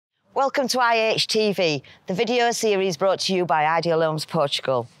Welcome to IHTV, the video series brought to you by Ideal Homes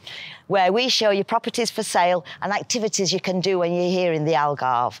Portugal, where we show you properties for sale and activities you can do when you're here in the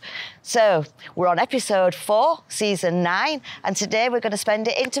Algarve. So, we're on episode 4, season 9, and today we're going to spend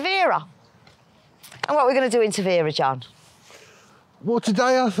it in Tavira. And what are we going to do in Tavira, John? Well,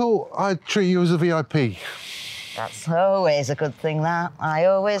 today I thought I'd treat you as a VIP. That's always a good thing, that. I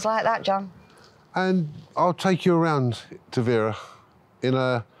always like that, John. And I'll take you around Tavira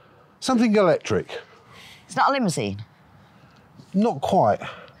in something electric. It's not a limousine? Not quite.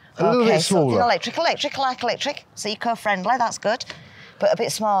 A little bit smaller. Something electric. So eco-friendly, that's good. But a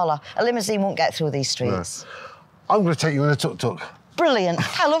bit smaller. A limousine won't get through these streets. No. I'm going to take you in a tuk-tuk. Brilliant.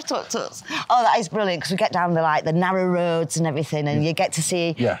 I love tuk-tuks. Oh, that is brilliant, because we get down the narrow roads and everything, and you get to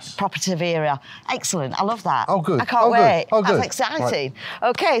see proper Tavira. Excellent. I love that. Oh, good. I can't wait. Oh, good. That's exciting. Right.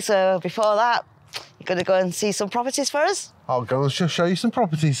 OK, so before that, you're going to go and see some properties for us? I'll go and show you some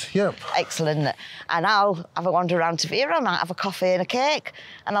properties, yep. Excellent. And I'll have a wander around Tavira, I might have a coffee and a cake,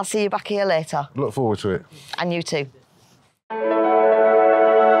 and I'll see you back here later. Look forward to it. And you too.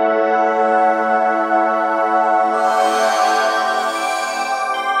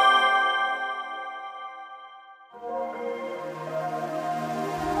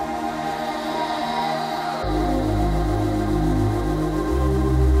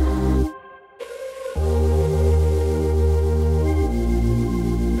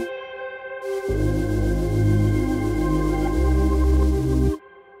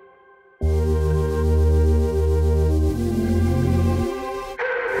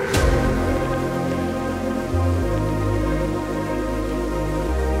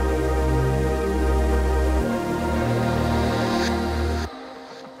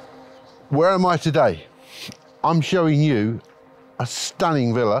 Where am I today? I'm showing you a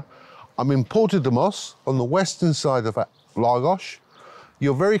stunning villa. I'm in Portugal on the western side of Lagos.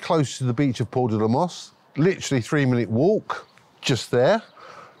 You're very close to the beach of Portugal, literally 3-minute walk, just there.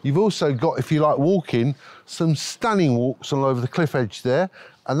 You've also got, if you like walking, some stunning walks all over the cliff edge there,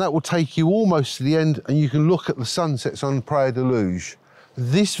 and that will take you almost to the end, and you can look at the sunsets on Praia de Luz.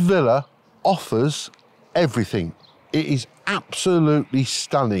 This villa offers everything. It is absolutely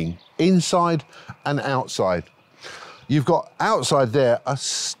stunning, inside and outside. You've got outside there a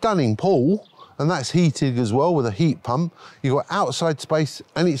stunning pool, and that's heated as well with a heat pump. You've got outside space,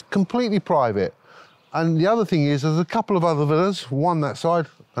 and it's completely private. And the other thing is, there's a couple of other villas, one that side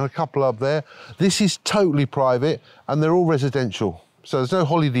and a couple up there. This is totally private, and they're all residential. So there's no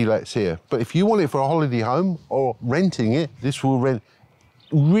holiday lets here. But if you want it for a holiday home or renting it, this will rent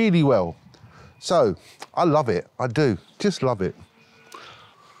really well. So, I love it, I do, just love it.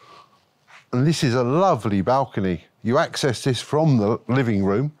 And this is a lovely balcony. You access this from the living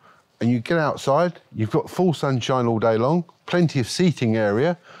room and you get outside, you've got full sunshine all day long, plenty of seating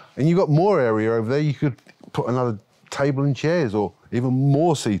area, and you've got more area over there. You could put another table and chairs or even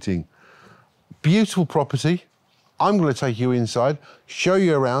more seating. Beautiful property. I'm going to take you inside, show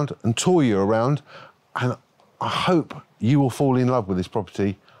you around and tour you around, and I hope you will fall in love with this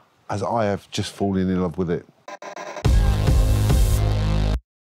property as I have just fallen in love with it.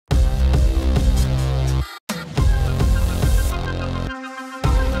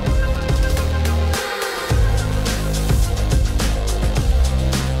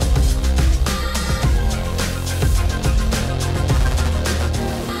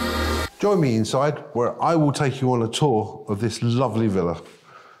 Join me inside, where I will take you on a tour of this lovely villa.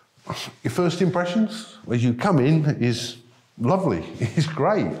 Your first impressions as you come in is lovely, it's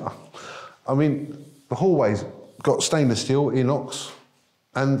great. I mean, the hallway's got stainless steel, inox,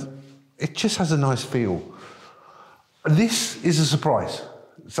 and it just has a nice feel. This is a surprise.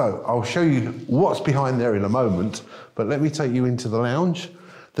 So I'll show you what's behind there in a moment, but let me take you into the lounge.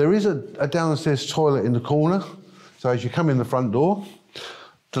 There is a downstairs toilet in the corner. So as you come in the front door,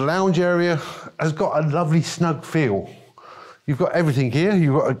 the lounge area has got a lovely snug feel. You've got everything here.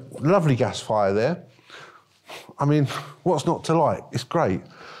 You've got a lovely gas fire there. I mean, what's not to like? It's great.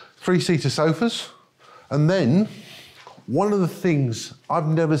 3-seater sofas. And then, one of the things I've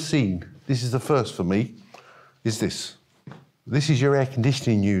never seen, this is the first for me, is this. This is your air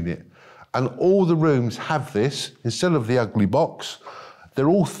conditioning unit. And all the rooms have this, instead of the ugly box. They're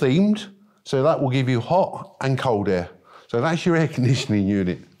all themed, so that will give you hot and cold air. So that's your air conditioning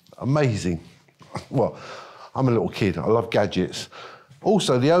unit. Amazing. Well, I'm a little kid, I love gadgets.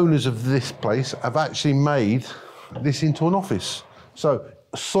 Also, the owners of this place have actually made this into an office. So,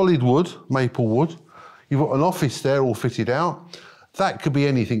 solid wood, maple wood. You've got an office there all fitted out. That could be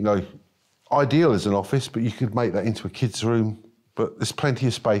anything though. Ideal as an office, but you could make that into a kid's room. But there's plenty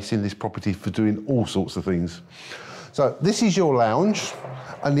of space in this property for doing all sorts of things. So this is your lounge.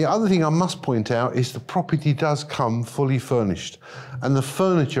 And the other thing I must point out is the property does come fully furnished. And the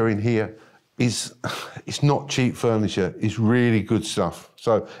furniture in here it's not cheap furniture, it's really good stuff.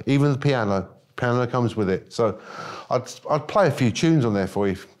 So even the piano comes with it. So I'd play a few tunes on there for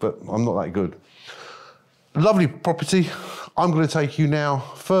you, but I'm not that good. Lovely property. I'm going to take you now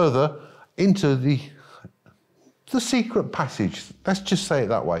further into the secret passage. Let's just say it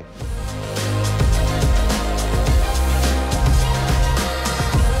that way.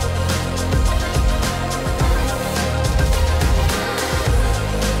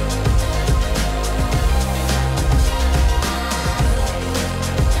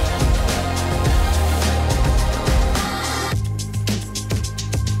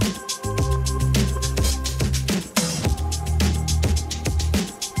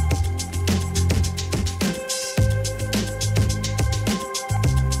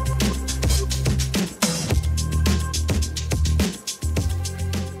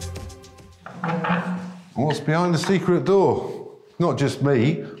 What's behind the secret door? Not just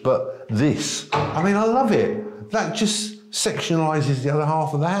me, but this. I mean, I love it. That just sectionalises the other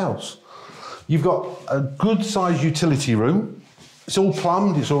half of the house. You've got a good sized utility room. It's all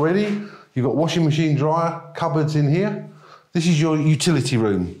plumbed, it's all ready. You've got washing machine, dryer, cupboards in here. This is your utility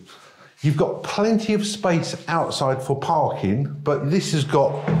room. You've got plenty of space outside for parking, but this has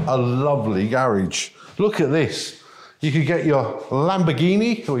got a lovely garage. Look at this. You could get your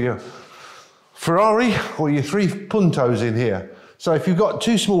Lamborghini or your Ferrari or your 3 Puntos in here. So if you've got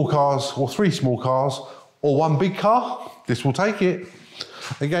 2 small cars or 3 small cars or 1 big car, this will take it.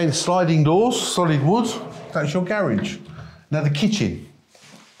 Again, sliding doors, solid wood, that's your garage. Now the kitchen.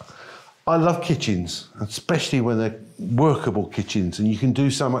 I love kitchens, especially when they're workable kitchens and you can do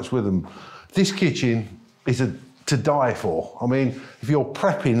so much with them. This kitchen is to die for. I mean, if you're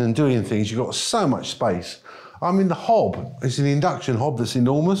prepping and doing things, you've got so much space. I mean, the hob is an induction hob that's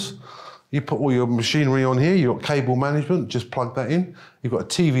enormous. You put all your machinery on here, you've got cable management, just plug that in. You've got a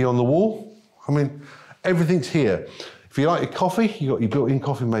TV on the wall. I mean, everything's here. If you like your coffee, you've got your built-in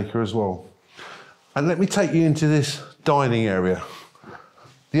coffee maker as well. And let me take you into this dining area.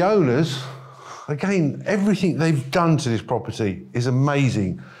 The owners, again, everything they've done to this property is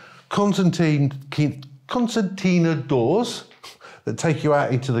amazing. Concertina doors that take you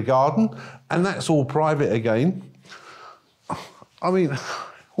out into the garden, and that's all private again. I mean,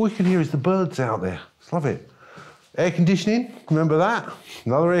 all you can hear is the birds out there. Love it. Air conditioning, remember that?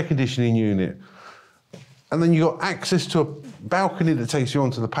 Another air conditioning unit. And then you've got access to a balcony that takes you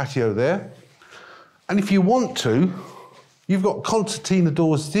onto the patio there. And if you want to, you've got concertina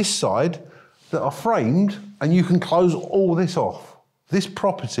doors this side that are framed and you can close all this off. This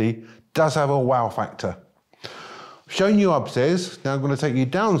property does have a wow factor. I've shown you upstairs, now I'm going to take you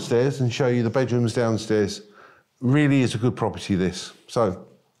downstairs and show you the bedrooms downstairs. Really is a good property, this. So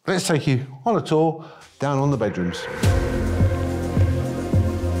let's take you on a tour down on the bedrooms.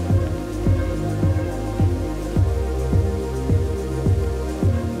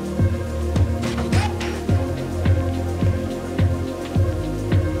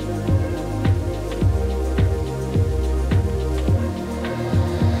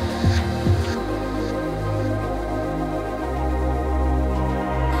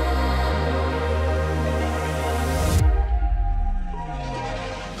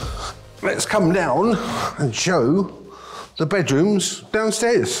 Let's come down and show the bedrooms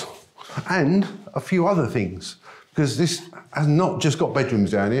downstairs and a few other things, because this has not just got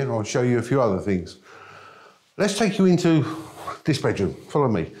bedrooms down here. I'll show you a few other things. Let's take you into this bedroom. Follow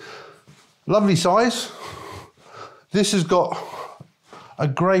me. Lovely size. This has got a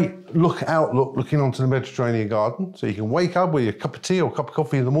great outlook looking onto the Mediterranean garden. So you can wake up with your cup of tea or cup of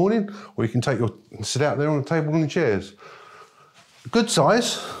coffee in the morning, or you can sit out there on the table and the chairs. Good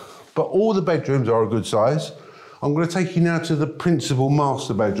size. But all the bedrooms are a good size. I'm going to take you now to the principal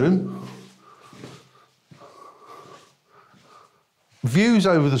master bedroom. Views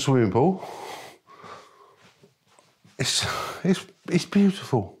over the swimming pool. It's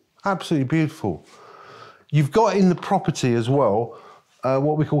beautiful, absolutely beautiful. You've got in the property as well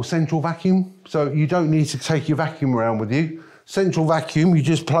what we call central vacuum. So you don't need to take your vacuum around with you. Central vacuum, you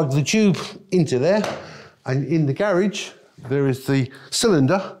just plug the tube into there, and in the garage there is the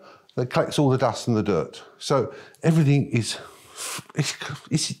cylinder that collects all the dust and the dirt. So everything is,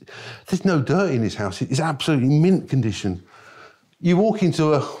 there's no dirt in this house. It's absolutely mint condition. You walk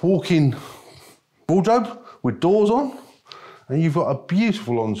into a walk-in wardrobe with doors on, and you've got a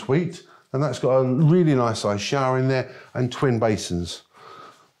beautiful ensuite, and that's got a really nice size shower in there and twin basins.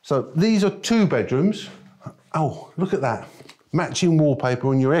 So these are 2 bedrooms. Oh, look at that. Matching wallpaper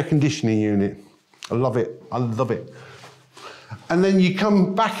on your air conditioning unit. I love it, I love it. And then you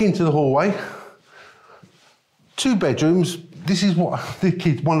come back into the hallway, 2 bedrooms. This is what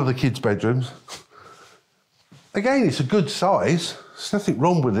one of the kids' bedrooms. Again, it's a good size. There's nothing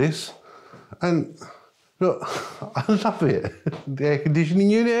wrong with this. And look, I love it. The air conditioning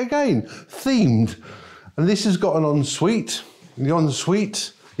unit again, themed. And this has got an ensuite. The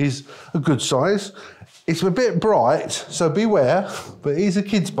ensuite is a good size. It's a bit bright, so beware, but it is a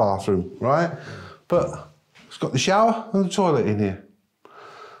kid's bathroom, right? But it's got the shower and the toilet in here.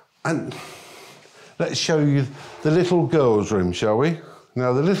 And let's show you the little girls' room, shall we?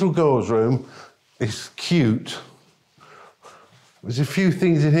 Now, the little girls' room is cute. There's a few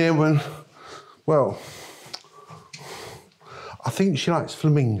things in here when, well, I think she likes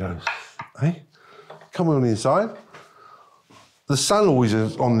flamingos, eh? Come on inside. The sun always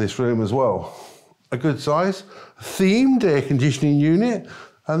is on this room as well. A good size, themed air conditioning unit,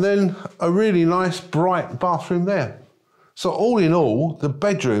 and then a really nice bright bathroom there. So all in all, the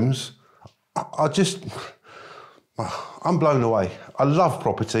bedrooms are just, I'm blown away. I love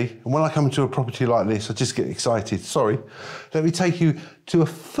property, and when I come to a property like this, I just get excited. Sorry, let me take you to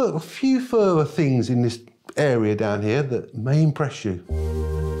a few further things in this area down here that may impress you.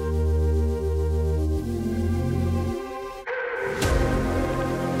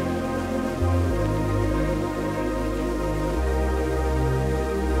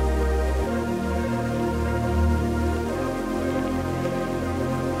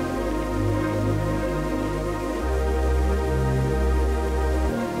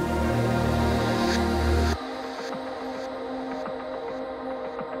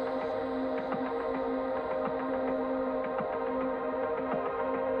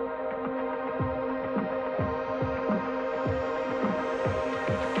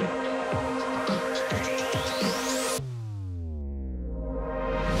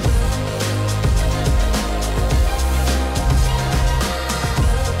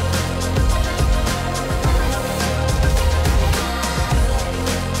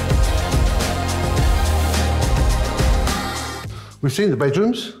 We've seen the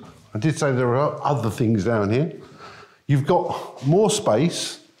bedrooms. I did say there are other things down here. You've got more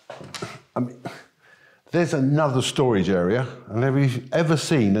space. I mean, there's another storage area. And have you ever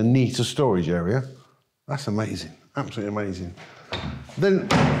seen a neater storage area? That's amazing, absolutely amazing. Then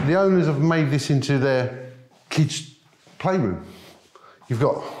the owners have made this into their kids' playroom. You've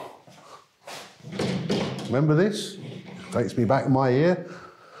got, remember this? Takes me back my ear.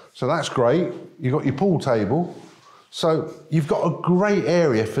 So that's great. You've got your pool table. So you've got a great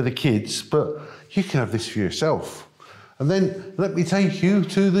area for the kids, but you can have this for yourself. And then let me take you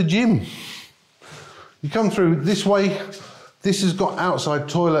to the gym. You come through this way. This has got outside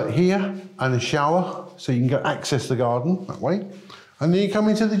toilet here and a shower, so you can go access the garden that way. And then you come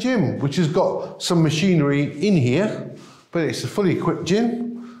into the gym, which has got some machinery in here, but it's a fully equipped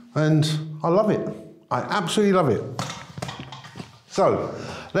gym, and I love it. I absolutely love it. So,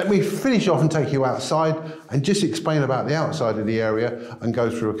 let me finish off and take you outside and just explain about the outside of the area and go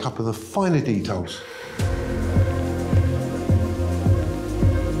through a couple of the finer details.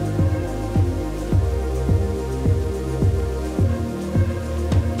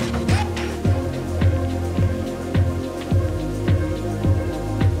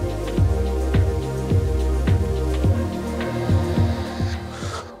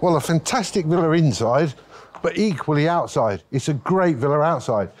 Well, a fantastic villa inside, but equally outside. It's a great villa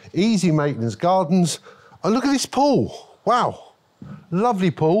outside. Easy maintenance gardens. And look at this pool. Wow.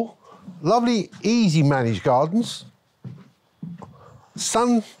 Lovely pool. Lovely, easy managed gardens.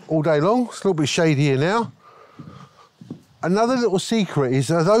 Sun all day long. It's a little bit shady here now. Another little secret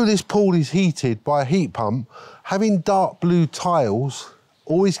is, although this pool is heated by a heat pump, having dark blue tiles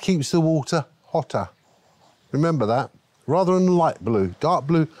always keeps the water hotter. Remember that. Rather than light blue. Dark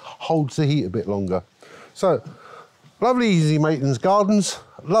blue holds the heat a bit longer. So, lovely easy maintenance gardens,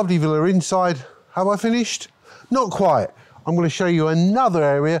 lovely villa inside. Have I finished? Not quite. I'm going to show you another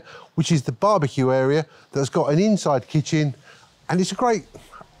area, which is the barbecue area, that's got an inside kitchen, and it's a great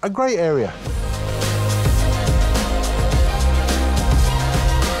area.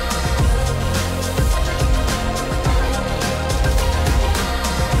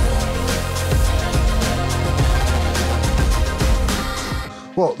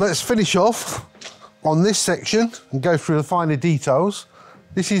 Well, let's finish off on this section and go through the finer details.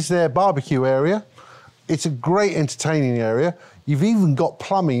 This is their barbecue area. It's a great entertaining area. You've even got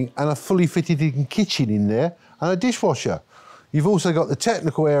plumbing and a fully fitted in kitchen in there and a dishwasher. You've also got the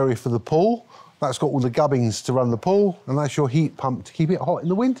technical area for the pool. That's got all the gubbins to run the pool, and that's your heat pump to keep it hot in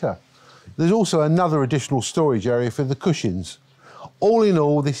the winter. There's also another additional storage area for the cushions. All in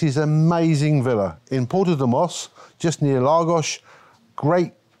all, this is an amazing villa in Porto de Mos, just near Lagos.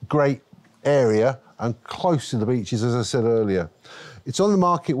 Great, great area and close to the beaches, as I said earlier. It's on the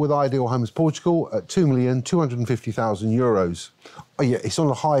market with Ideal Homes Portugal at €2,250,000. Oh yeah, it's on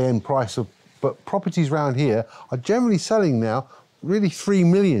the high-end price but properties around here are generally selling now really 3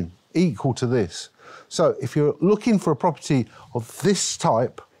 million, equal to this. So if you're looking for a property of this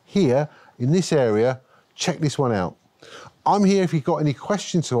type here in this area, check this one out. I'm here if you've got any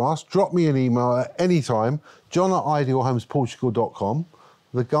questions to ask. Drop me an email at any time, john@idealhomesportugal.com.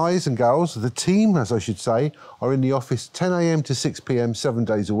 The guys and girls, the team, as I should say, are in the office 10 a.m. to 6 p.m. 7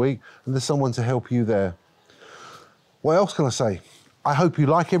 days a week, and there's someone to help you there. What else can I say? I hope you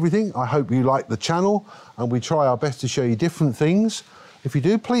like everything. I hope you like the channel, and we try our best to show you different things. If you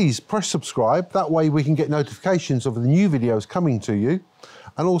do, please press subscribe. That way we can get notifications of the new videos coming to you.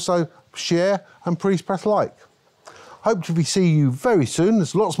 And also share and please press like. Hope to see you very soon.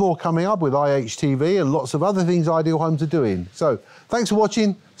 There's lots more coming up with IHTV and lots of other things Ideal Homes are doing. So thanks for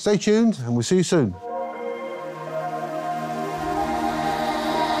watching, stay tuned, and we'll see you soon.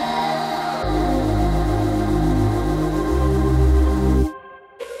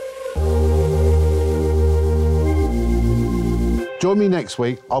 Join me next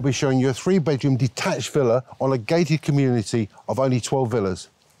week. I'll be showing you a 3-bedroom detached villa on a gated community of only 12 villas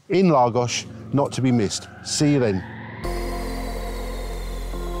in Lagos, not to be missed. See you then.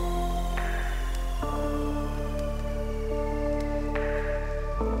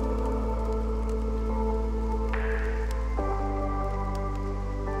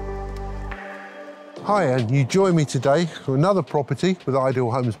 Hi, and you join me today for another property with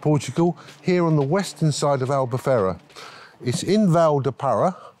Ideal Homes Portugal here on the western side of Albufeira. It's in Val de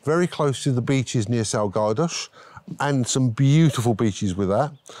Para, very close to the beaches near Salgados, and some beautiful beaches with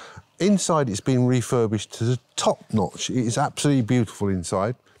that. Inside it's been refurbished to the top notch. It is absolutely beautiful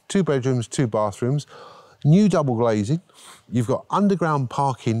inside. 2 bedrooms, 2 bathrooms, new double glazing. You've got underground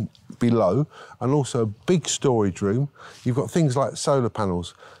parking below and also a big storage room. You've got things like solar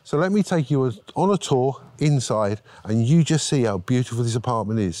panels. So let me take you on a tour inside and you just see how beautiful this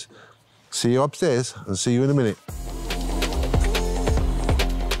apartment is. See you upstairs and see you in a minute.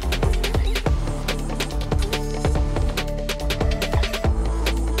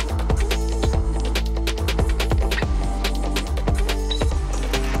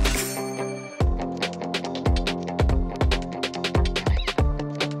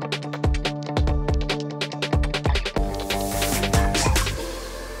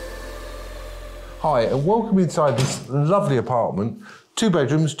 Hi, and welcome inside this lovely apartment. 2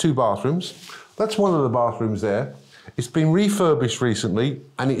 bedrooms, 2 bathrooms. That's one of the bathrooms there. It's been refurbished recently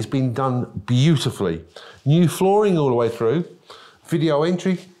and it's been done beautifully. New flooring all the way through. Video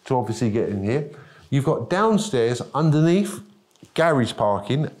entry to obviously get in here. You've got downstairs underneath garage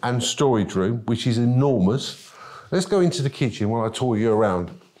parking and storage room, which is enormous. Let's go into the kitchen while I tour you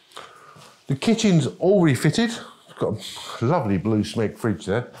around. The kitchen's all refitted. It's got a lovely blue Smeg fridge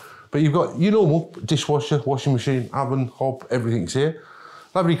there. But you've got your normal dishwasher, washing machine, oven, hob, everything's here.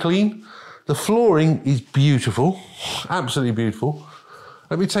 Lovely clean. The flooring is beautiful, absolutely beautiful.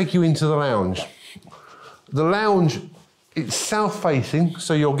 Let me take you into the lounge. The lounge, it's south facing,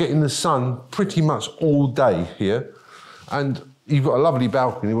 so you're getting the sun pretty much all day here. And you've got a lovely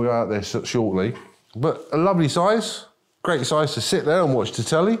balcony, we'll go out there shortly. But a lovely size, great size to sit there and watch the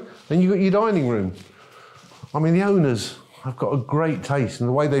telly. And you've got your dining room. I mean, the owners, I've got a great taste, and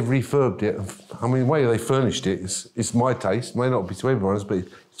the way they've refurbed it, I mean, the way they furnished it, it's my taste. It may not be to everyone's, but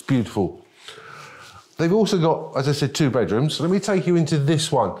it's beautiful. They've also got, as I said, 2 bedrooms. So let me take you into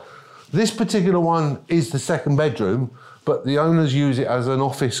this one. This particular one is the 2nd bedroom, but the owners use it as an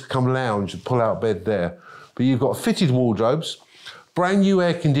office come lounge, pull-out bed there. But you've got fitted wardrobes, brand new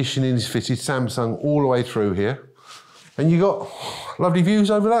air conditioning is fitted, Samsung all the way through here. And you've got lovely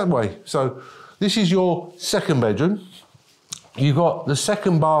views over that way. So this is your 2nd bedroom. You've got the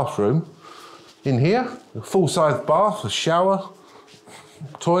 2nd bathroom in here, a full-size bath, a shower,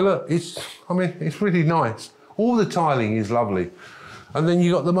 toilet. It's really nice. All the tiling is lovely. And then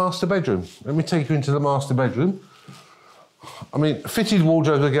you've got the master bedroom. Let me take you into the master bedroom. I mean, fitted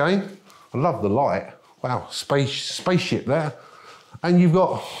wardrobes again. I love the light. Wow, spaceship there. And you've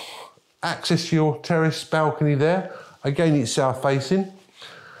got access to your terrace balcony there. Again, it's south-facing.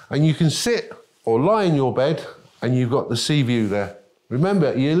 And you can sit or lie in your bed and you've got the sea view there.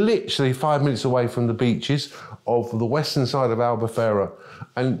 Remember, you're literally 5 minutes away from the beaches of the western side of Albufeira,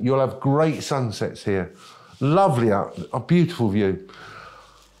 and you'll have great sunsets here. Lovely out, a beautiful view.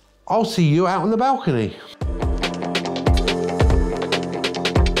 I'll see you out on the balcony.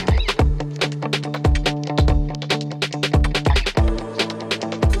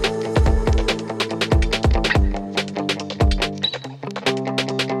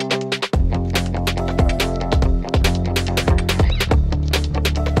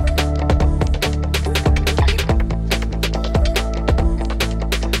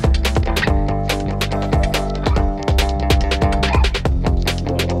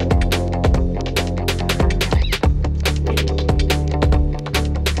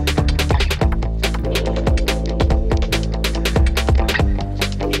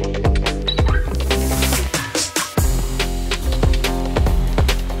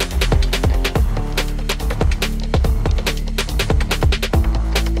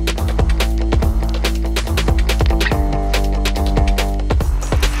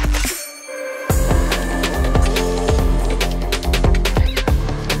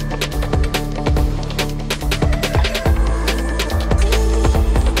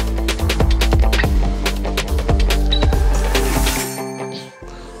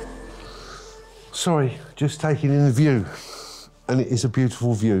 sorry, just taking in the view. And it is a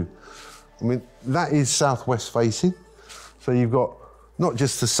beautiful view. I mean, that is southwest facing. So you've got not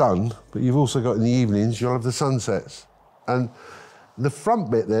just the sun, but you've also got in the evenings, you'll have the sunsets. And the front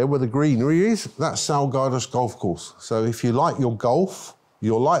bit there where the greenery is, that's Salgados Golf Course. So if you like your golf,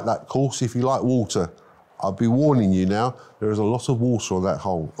 you'll like that course. If you like water, I'll be warning you now, there is a lot of water on that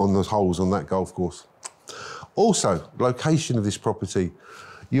hole, on those holes on that golf course. Also, location of this property.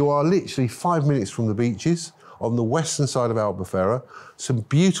 You are literally 5 minutes from the beaches on the western side of Albufeira, some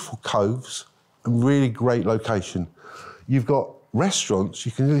beautiful coves and really great location. You've got restaurants,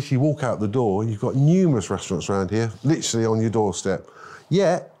 you can literally walk out the door. You've got numerous restaurants around here, literally on your doorstep.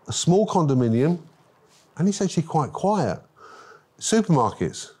 Yet, a small condominium, and it's actually quite quiet.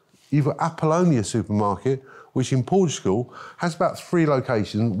 Supermarkets. You've got Apollonia Supermarket, which in Portugal has about 3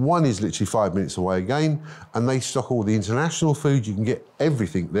 locations. One is literally 5 minutes away again, and they stock all the international food. You can get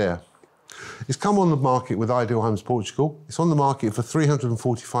everything there. It's come on the market with Ideal Homes Portugal. It's on the market for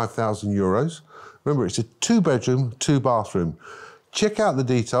 €345,000. Remember, it's a 2-bedroom, 2-bathroom. Check out the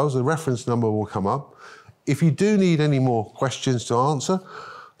details, the reference number will come up. If you do need any more questions to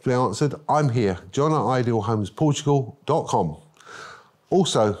be answered, I'm here, John at idealhomesportugal.com.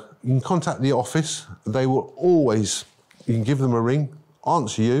 Also, you can contact the office. They will always, you can give them a ring,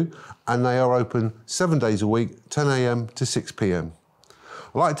 answer you, and they are open 7 days a week, 10 AM to 6 PM.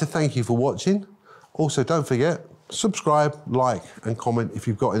 I'd like to thank you for watching. Also, don't forget, subscribe, like, and comment if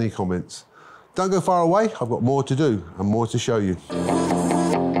you've got any comments. Don't go far away, I've got more to do and more to show you.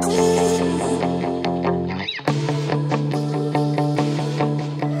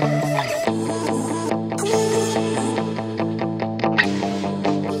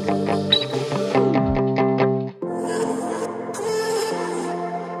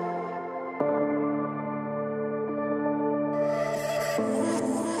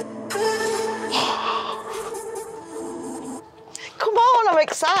 I'm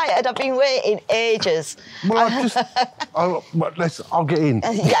excited. I've been waiting ages. Well, I'll get in.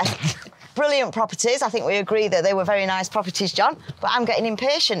 Yeah, brilliant properties. I think we agree that they were very nice properties, John. But I'm getting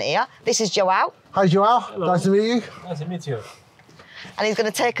impatient here. This is Joao. Hi, Joao. Hello. Nice to meet you. Nice to meet you. And he's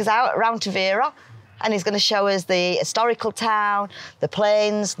going to take us out around to Vera, and he's going to show us the historical town, the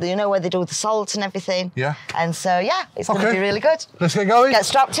plains, you know, where they do the salt and everything. Yeah. And so, yeah, it's going to be really good. Let's get going. Get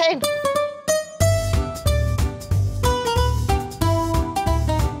strapped in.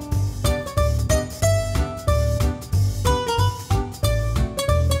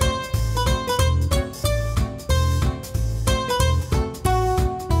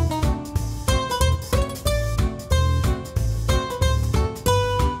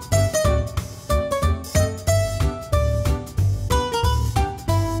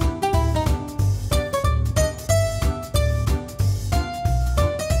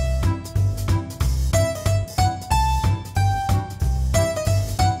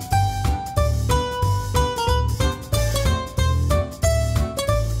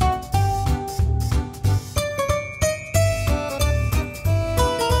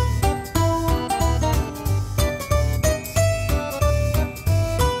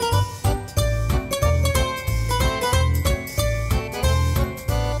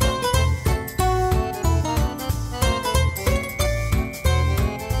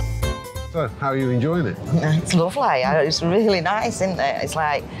 So, how are you enjoying it? It's lovely. It's really nice, isn't it? It's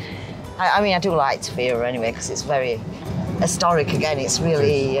like, I mean, I do like Vera anyway because it's very historic again. It's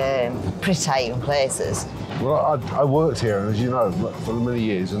really pretty in places. Well, I worked here, as you know, for many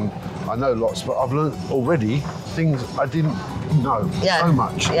years, and I know lots, but I've learned already things I didn't know. Yeah. So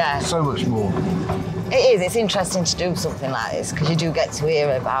much. Yeah. So much more. It is. It's interesting to do something like this because you do get to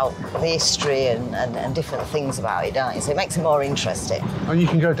hear about the history and different things about it, don't you? So it makes it more interesting. And you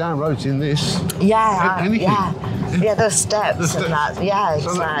can go down roads in this. Yeah. Anything. Yeah, those steps and that. Yeah, it's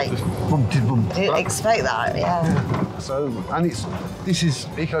So like, bump. you expect that, yeah. So, and this is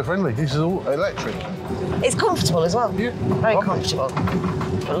eco-friendly. This is all electric. It's comfortable as well. Yeah. Very Lovely. comfortable.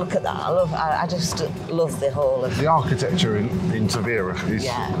 But look at that. I just love the whole of. The architecture in Tavira is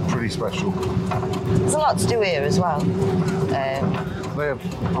pretty special. There's a lot to do here as well. They have,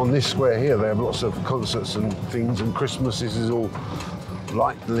 on this square here, they have lots of concerts and things, and Christmas, this is all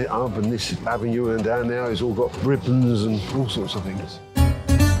light lit up, and this avenue and down now has all got ribbons and all sorts of things.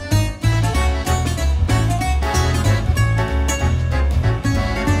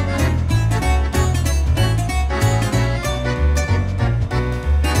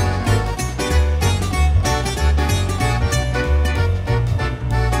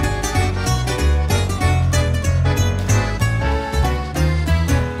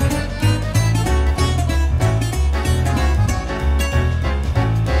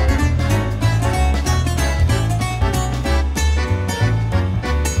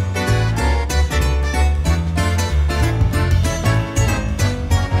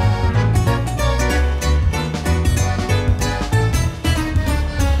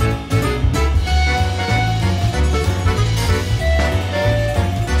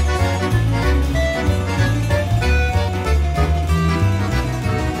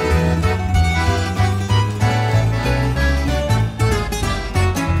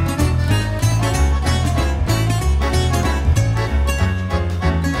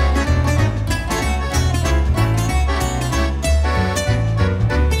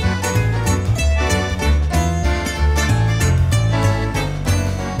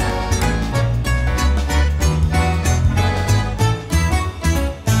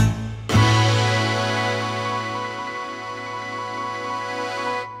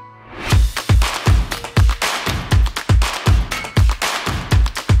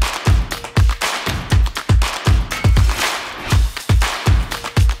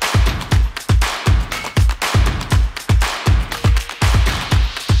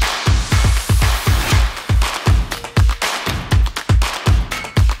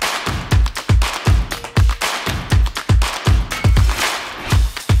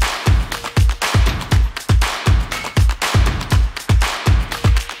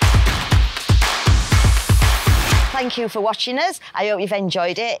 thank you for watching us. I hope you've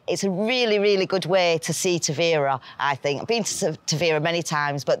enjoyed it. It's a really, really good way to see Tavera, I think. I've been to Tavera many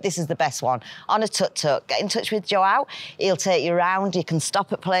times, but this is the best one. On a tuk-tuk. Get in touch with Joao. He'll take you around. You can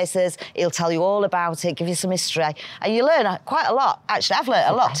stop at places. He'll tell you all about it, give you some history. And you learn quite a lot. Actually, I've learned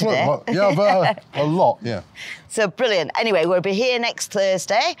a lot today. Yeah, a lot, yeah. So brilliant. Anyway, we'll be here next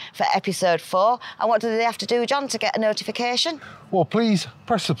Thursday for episode 4. And what do they have to do, John, to get a notification? Well, please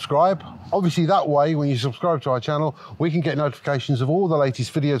press subscribe. Obviously, that way, when you subscribe to our channel, we can get notifications of all the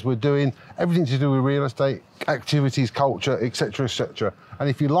latest videos we're doing, everything to do with real estate, activities, culture, etc., etc. And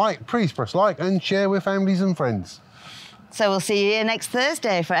if you like, please press like and share with families and friends. So we'll see you here next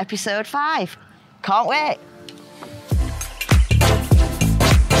Thursday for episode 5. Can't wait.